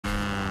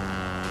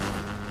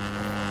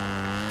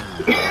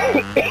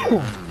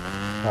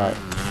Alright.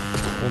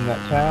 In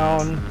that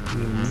town,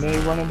 you may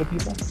run into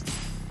people.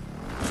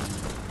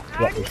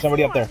 Yeah, there's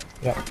somebody up there.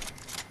 Yep.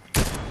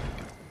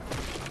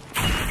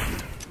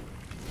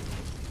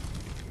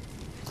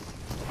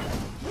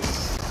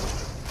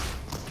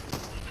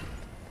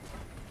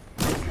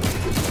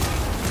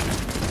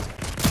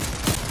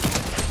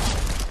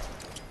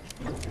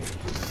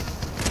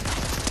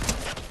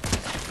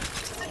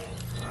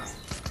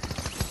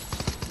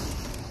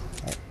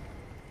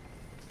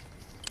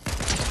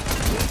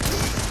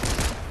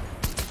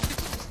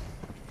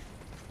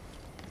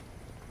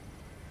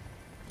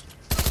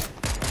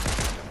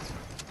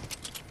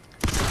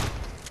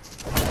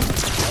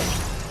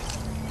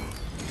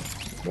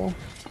 Cool.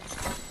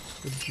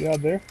 Good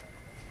job there.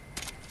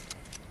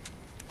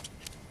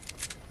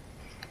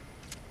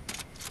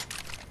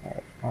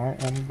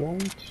 Alright, I am going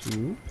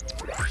to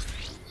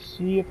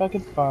see if I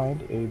can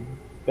find a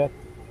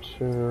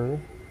better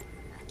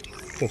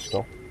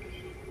pistol.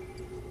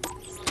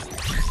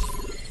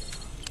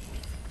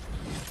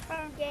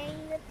 From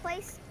getting the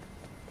place?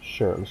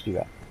 Sure, let's do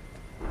that.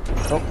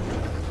 Oh.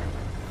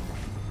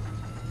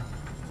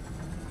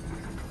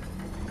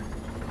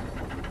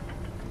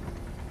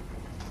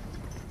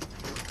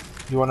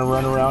 You want to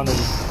run around and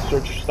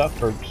search your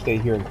stuff, or stay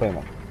here and claim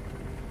it?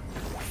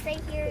 Stay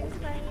here and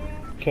claim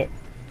it. Okay.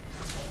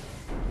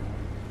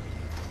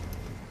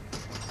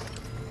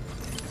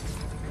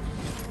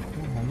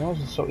 Oh, my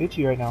nose is so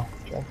itchy right now.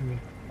 It's driving me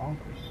bonkers.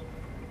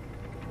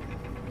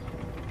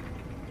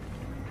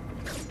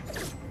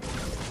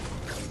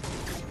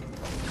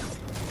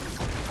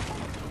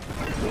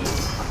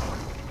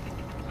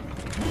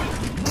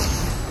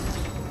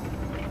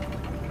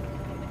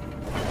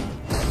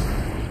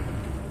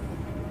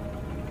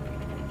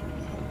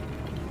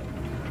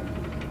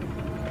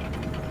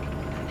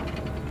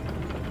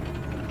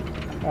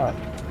 Alright.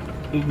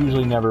 It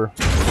usually never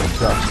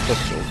drops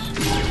pistols.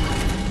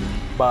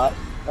 But,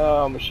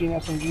 machine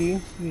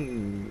SMG?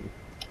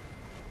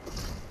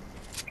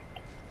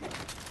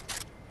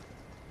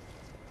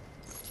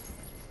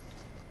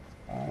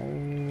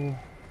 I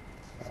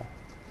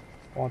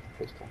want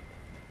the pistol.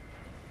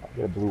 I'll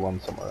get a blue one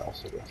somewhere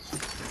else, I guess.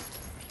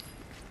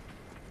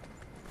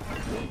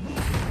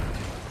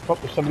 Oh,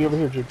 there's somebody over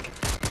here, Jude.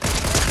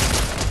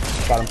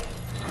 Got him.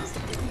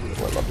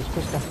 Oh, I love this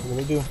pistol. I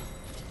really do.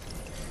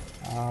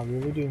 I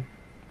really do.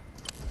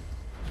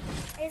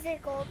 Is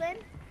it golden?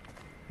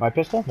 My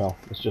pistol? No,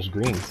 it's just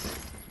green.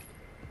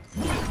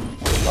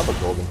 I love a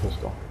golden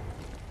pistol.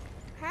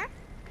 Huh?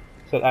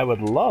 Said I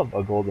would love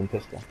a golden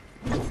pistol.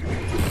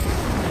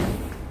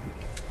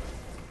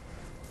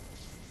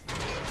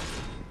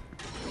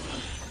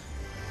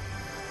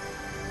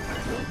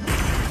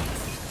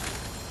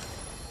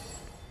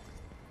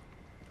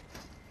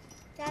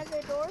 Dad,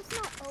 the door's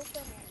not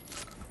opening.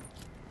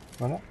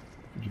 Why not?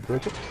 Did you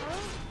break it? Oh.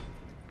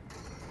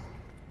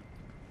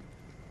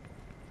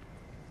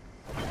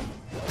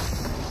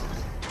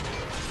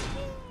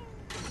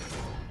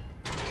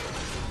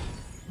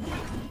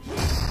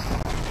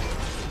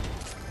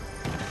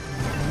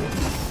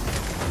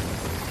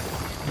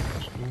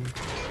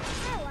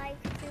 I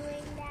like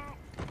doing that.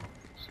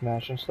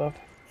 Smashing stuff.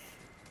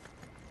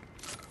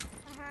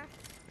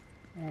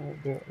 Uh-huh.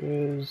 Alright, there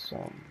is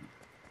some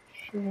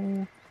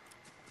shooting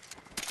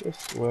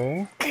this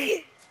way.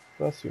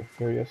 Bless you.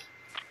 There he is.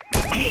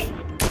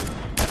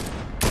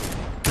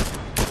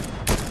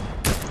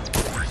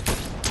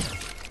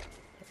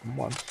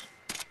 Once.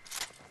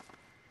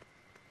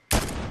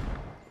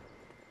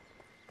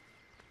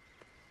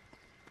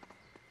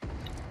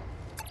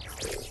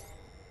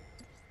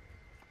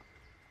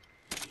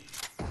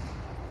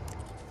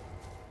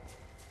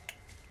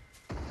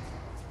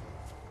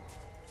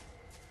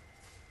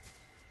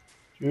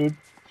 Jude,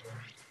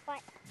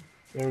 What?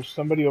 there's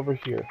somebody over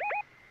here.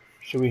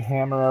 Should we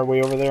hammer our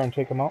way over there and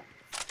take him out?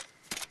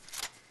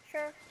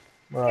 Sure.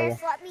 Where are you?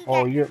 Just let me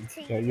Oh, get you're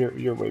to yeah, you.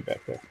 you're way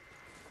back there.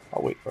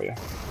 I'll wait for you.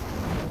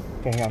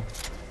 Okay, hang on.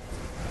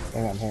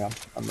 Hang on.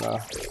 I'm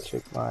gonna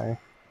take my.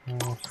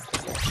 Should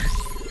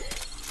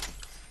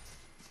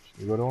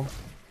we go to him?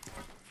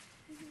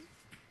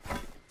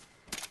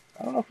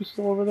 I don't know if he's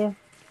still over there.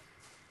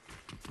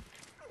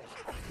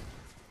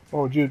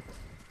 Oh, Jude,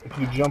 if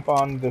you jump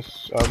on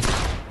this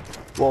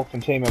wolf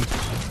and tame him,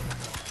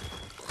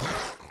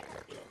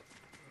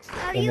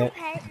 How do and you then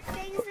pet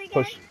things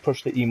again?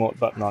 push the emote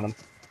button on him.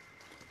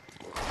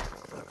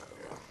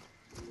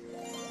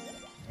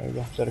 There you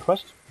go. Is that a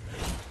quest?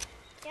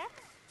 Yeah.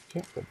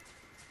 Okay, good.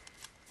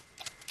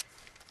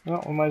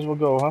 Well, we might as well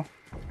go, huh?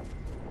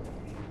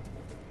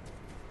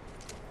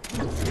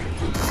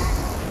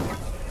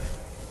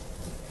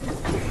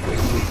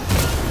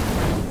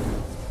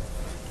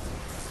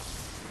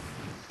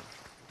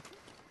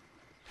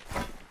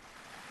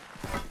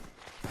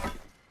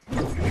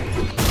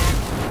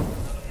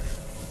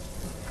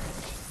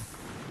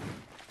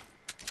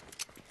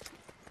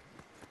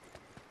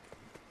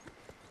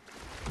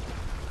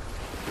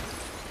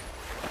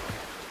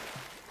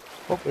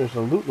 Oh, there's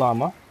a loot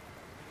llama.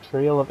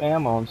 Trail of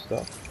ammo and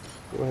stuff.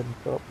 Go ahead and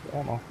fill up the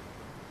ammo.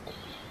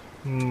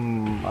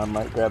 I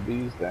might grab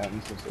these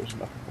then, since there's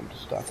nothing for them to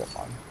stock up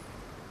on.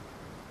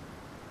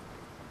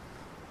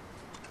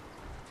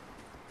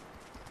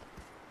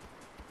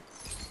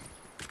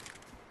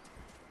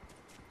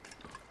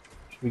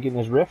 Should we get in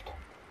his rift?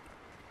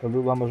 The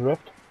Loot Llama's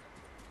rift?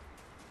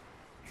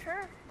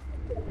 Sure.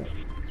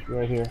 It's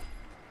right here.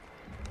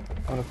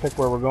 I'm gonna pick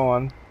where we're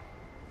going.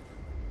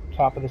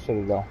 Top of the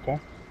citadel, okay?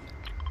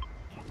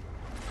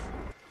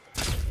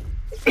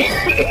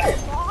 The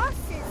boss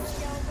is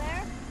still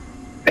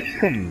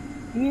there.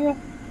 Yeah.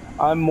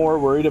 I'm more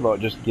worried about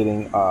just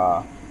getting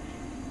the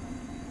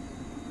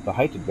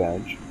height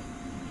advantage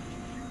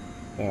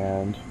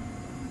and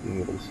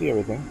being able to see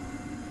everything.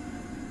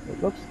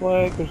 It looks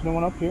like there's no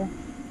one up here.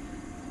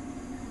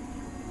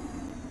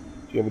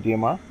 Do you have a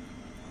DMR?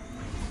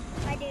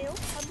 I do.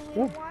 A blue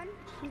Good. one.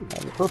 I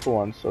have a purple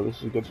one, so this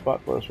is a good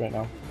spot for us right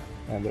now.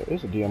 And there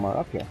is a DMR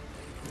up here.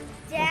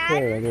 Dad.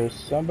 Okay, there's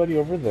somebody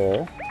over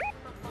there.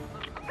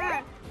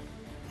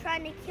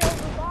 Trying to kill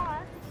the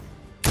boss.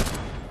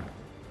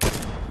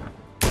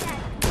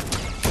 Dad.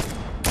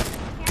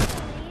 Can't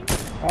believe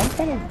I'm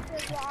kind of...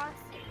 the boss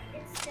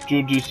is still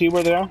Jude, do you see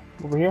where they are?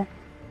 Over here?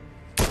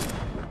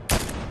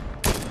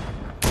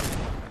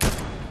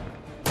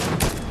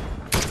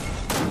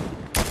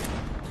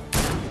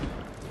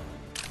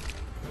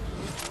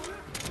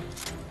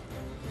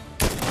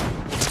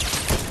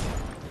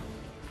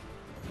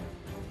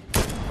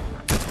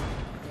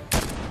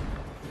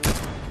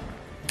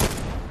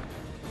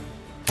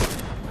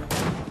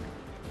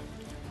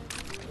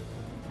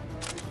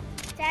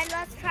 Dad,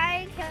 let's try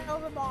and kill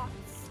the boss.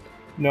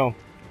 No.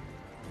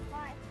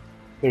 Why?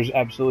 There's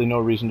absolutely no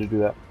reason to do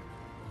that.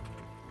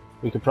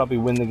 We could probably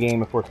win the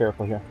game if we're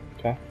careful here,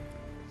 okay?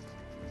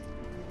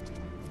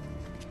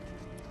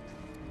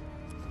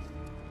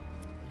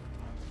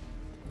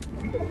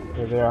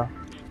 There they are.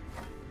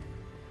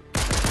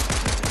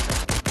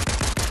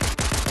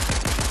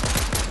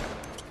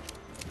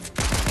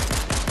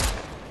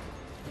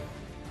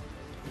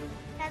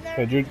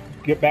 Okay, Jude,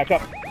 get back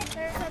up.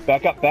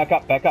 Back up, back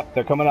up, back up.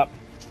 They're coming up.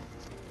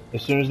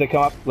 As soon as they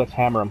come up, let's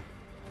hammer them.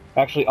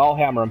 Actually, I'll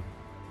hammer them.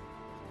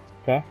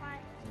 Okay?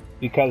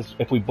 Because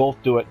if we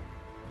both do it,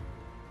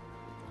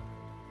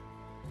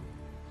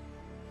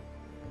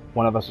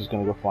 one of us is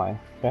going to go flying.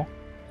 Okay?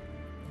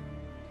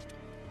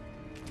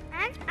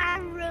 I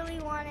really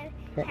want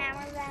to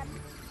hammer them.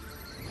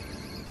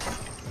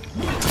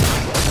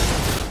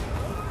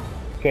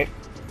 Okay.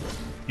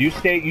 You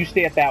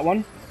stay at that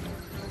one.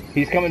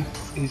 He's coming.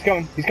 He's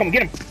coming. He's coming.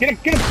 Get him. Get him.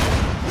 Get him.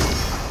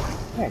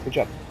 Yeah, good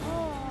job.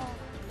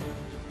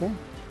 Okay.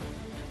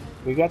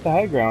 We got the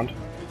high ground.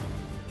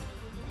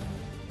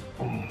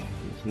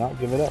 Let's not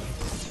give it up.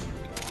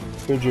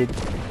 Here, Jude.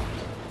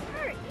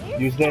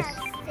 Use this.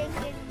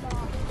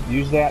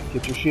 Use that.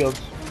 Get your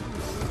shields.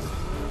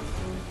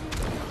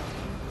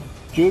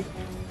 Jude.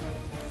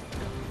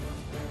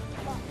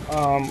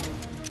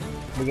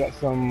 We got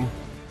some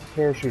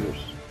parachuters.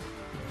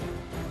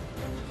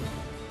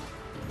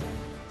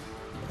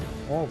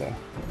 Where are they?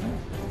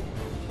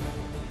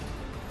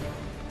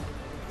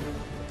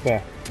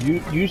 Okay,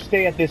 you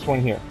stay at this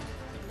one here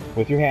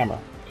with your hammer.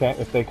 Okay,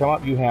 if they come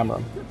up, you hammer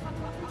them.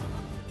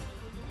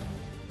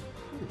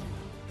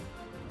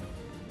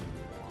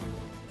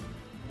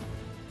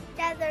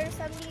 Dad, there's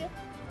somebody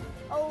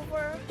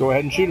over. Go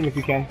ahead and shoot him if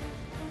you can.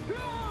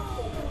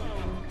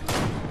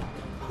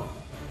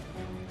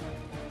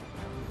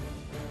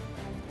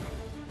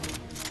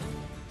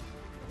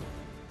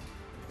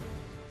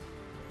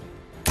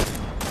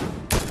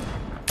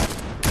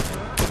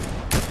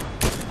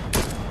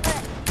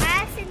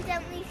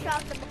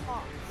 Shot the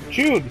boss.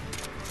 Jude!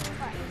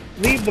 What?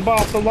 Leave the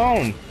boss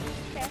alone!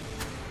 Okay.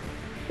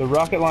 The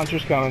rocket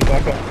launcher's coming,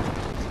 back up.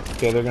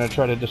 Okay, they're gonna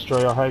try to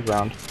destroy our high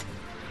ground.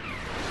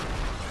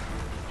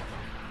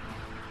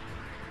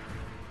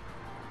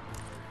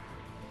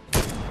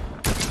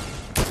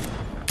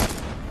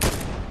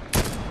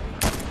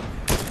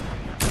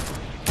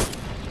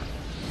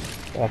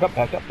 Back up,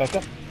 back up, back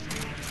up.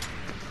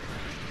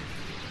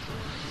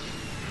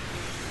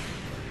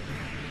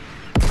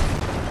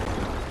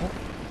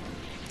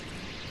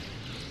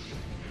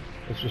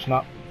 It's just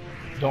not.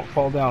 Don't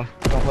fall down.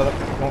 Don't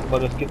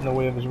let us get in the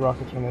way of his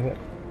rockets when they hit.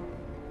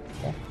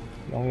 Okay.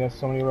 He only has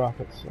so many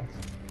rockets, so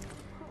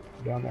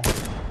down there.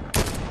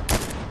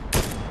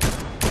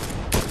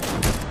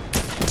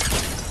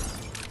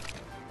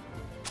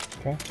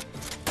 Okay.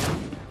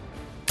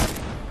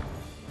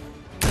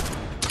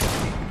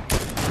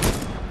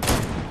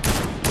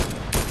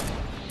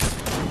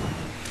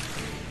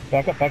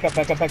 Back up, back up,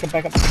 back up, back up,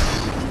 back up.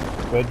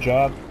 Good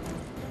job.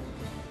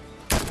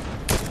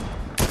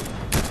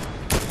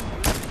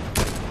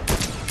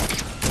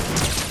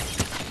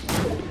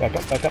 Back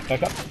up, back up,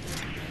 back up.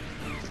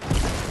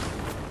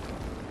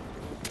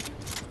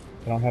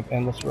 I don't have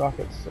endless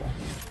rockets, so.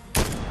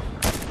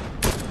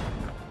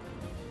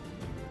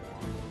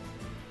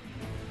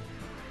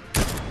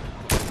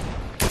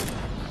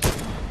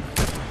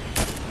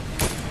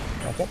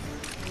 Back up.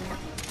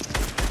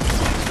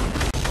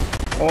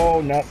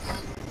 Oh, nuts.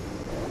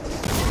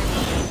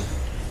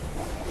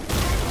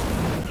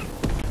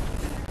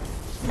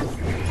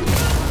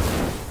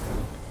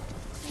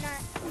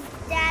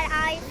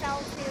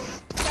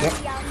 Yep.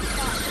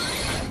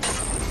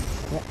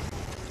 Yep.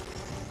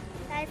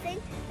 I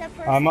think the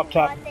person I'm up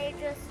top. thought they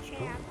just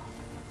champ.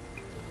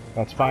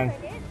 That's fine. Oh,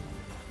 they did?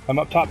 I'm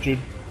up top, Jude.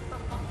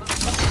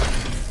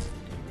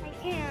 I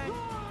can't.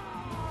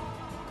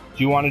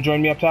 Do you want to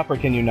join me up top, or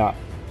can you not?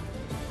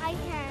 I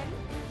can.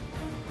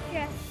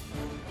 Yes.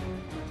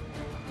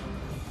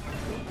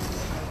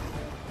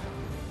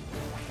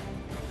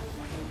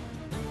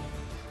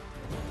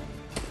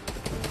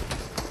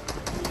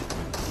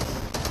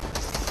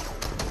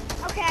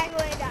 Okay, I'm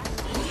going to die.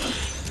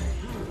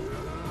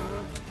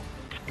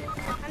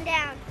 I'm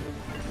down.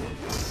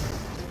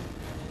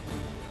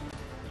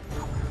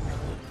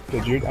 Okay,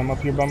 Jude, I'm up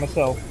here by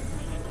myself.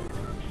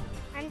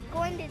 I'm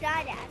going to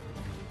die, Dad.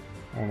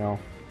 I know.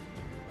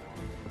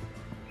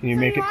 Can you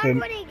So make you it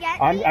aren't to... going to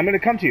get I'm me? gonna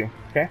come to you,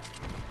 okay?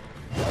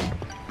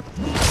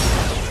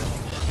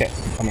 Okay,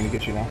 I'm gonna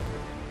get you now.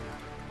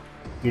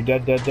 You're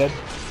dead, dead, dead?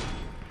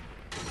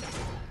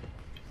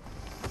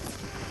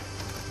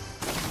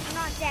 I'm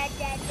not dead.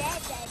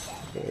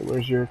 Okay,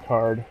 where's your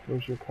card?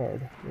 Where's your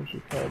card? Where's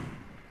your card?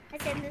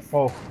 It's in this.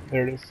 Oh,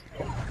 there it is.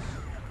 Okay.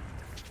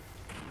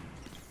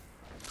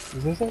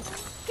 Is this it?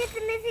 Get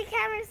the missing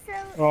camera so.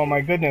 Oh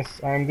my goodness,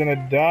 I'm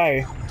gonna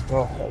die.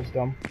 Oh, that was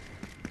dumb.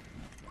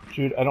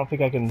 Jude, I don't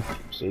think I can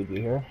save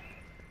you here.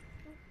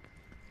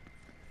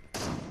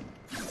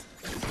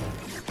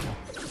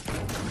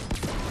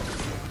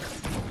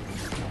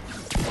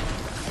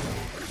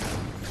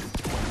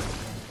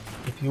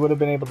 If you would have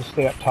been able to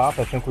stay up top,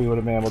 I think we would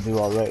have been able to do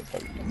alright,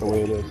 but the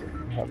way it is,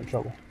 I'm having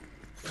trouble.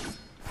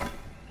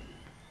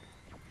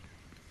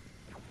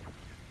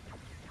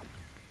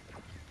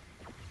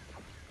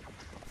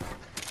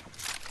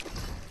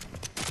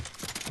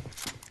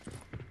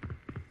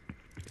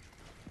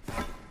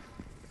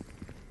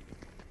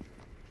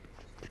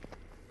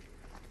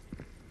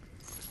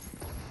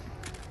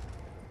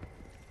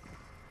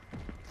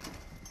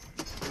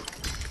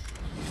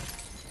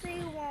 So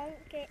you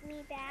won't get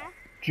me back?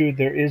 Jude,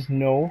 there is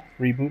no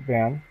reboot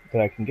van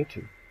that I can get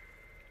to.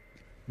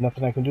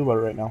 Nothing I can do about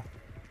it right now.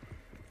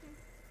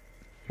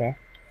 Okay?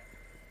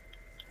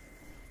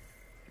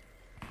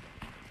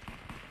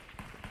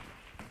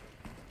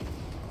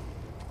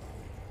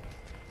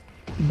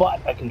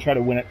 But I can try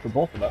to win it for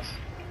both of us.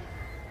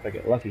 If I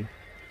get lucky.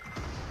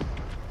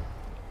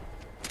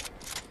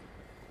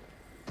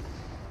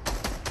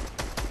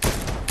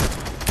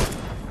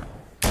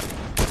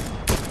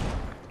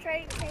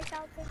 Try to take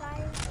out the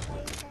guy who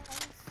plays him.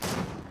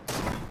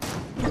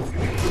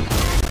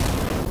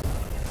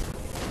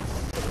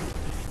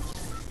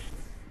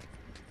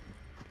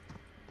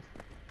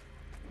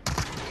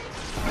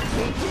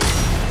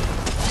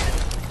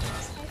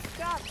 Nice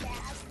job,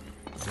 Dad.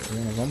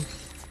 One of them.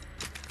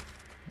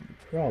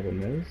 The problem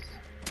is...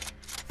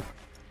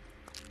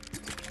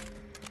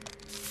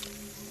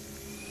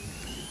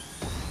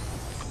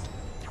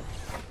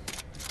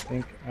 I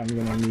think I'm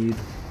gonna need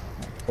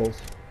close.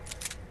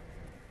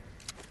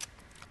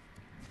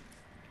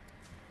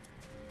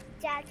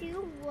 Dad, do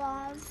you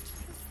love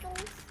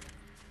pistols?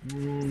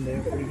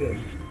 They're pretty good.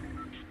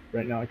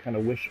 Right now I kind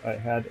of wish I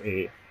had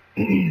a...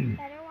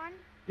 Better one?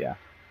 yeah.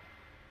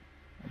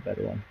 A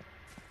better one.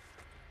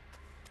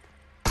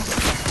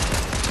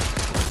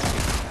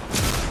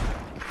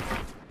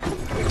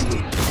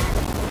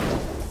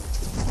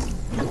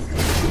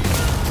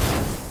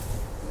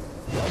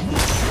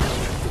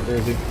 Where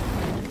is he?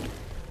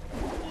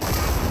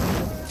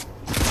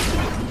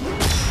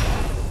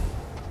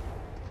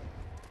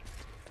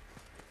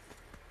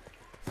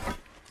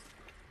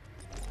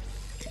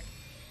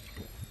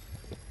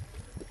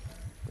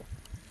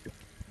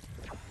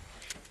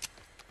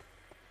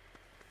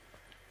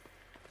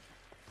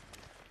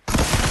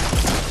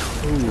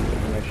 Ooh,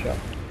 nice shot.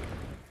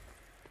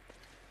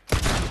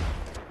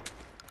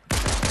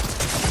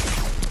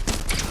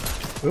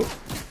 Oh.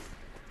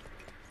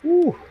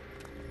 Ooh.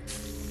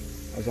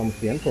 That was almost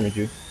the end for me,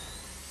 Jude.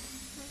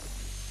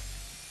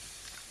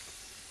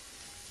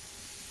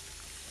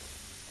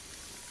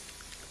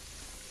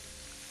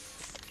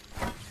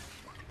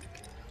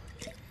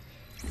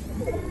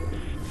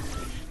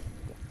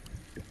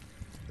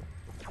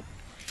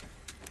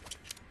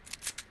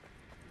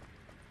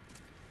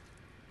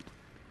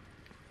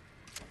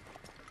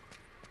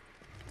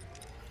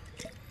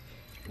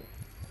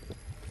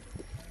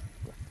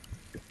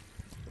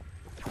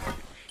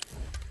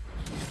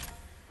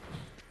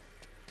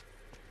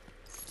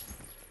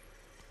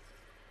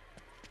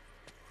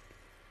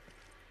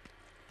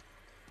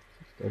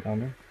 Still down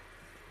there.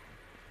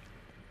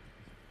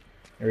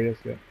 There he is,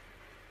 yeah.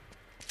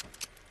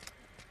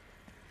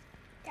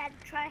 Dad,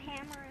 try to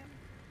hammer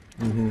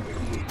him. Mm-hmm.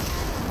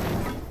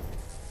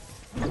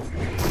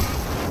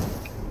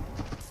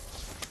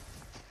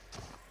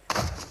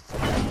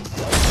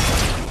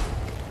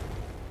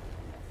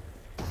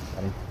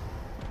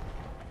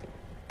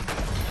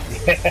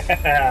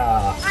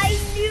 Yeah! I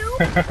knew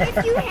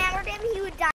if you hammered